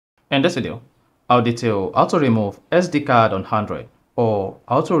In this video, I'll detail how to remove SD card on Android or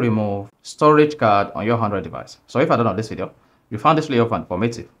how to remove storage card on your Android device. So if I don't know this video, you found this video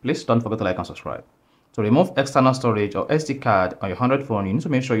informative, please don't forget to like and subscribe. To remove external storage or SD card on your Android phone, you need to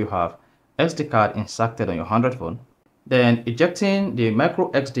make sure you have SD card inserted on your Android phone. Then ejecting the micro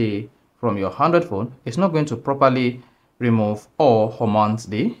SD from your Android phone is not going to properly remove or unmount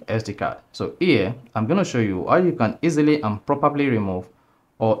the SD card. So here, I'm going to show you how you can easily and properly remove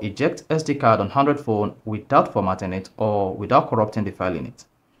or eject SD card on Android phone without formatting it or without corrupting the file in it.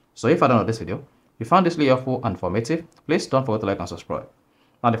 So if I don't know this video, you found this video helpful and informative, please don't forget to like and subscribe.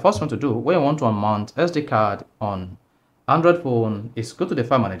 Now the first thing to do when you want to unmount SD card on Android phone is go to the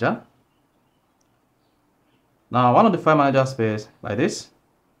file manager. Now one of the file manager space like this,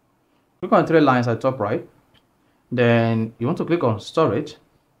 click on 3 lines at the top right. Then you want to click on storage.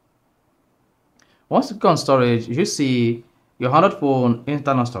 Once you click on storage, you see your Android phone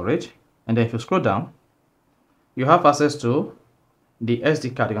internal storage, and then if you scroll down, you have access to the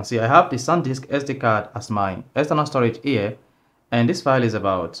SD card. You can see I have the SanDisk SD card as my external storage here, and this file is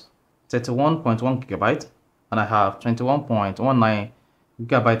about 31.1 gigabyte, and I have 21.19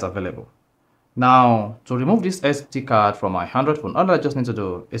 gigabytes available. Now to remove this SD card from my Android phone, all I just need to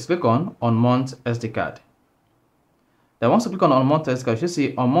do is click on Unmount SD card. Then once you click on Unmount SD card, you should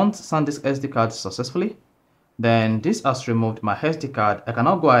see Unmount SanDisk SD card successfully. Then this has removed my SD card. I can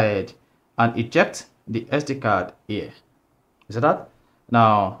now go ahead and eject the SD card here. You see that?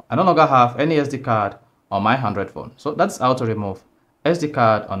 Now I no longer have any SD card on my Android phone. So that's how to remove SD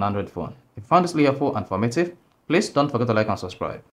card on Android phone. If you found this video helpful and informative, please don't forget to like and subscribe.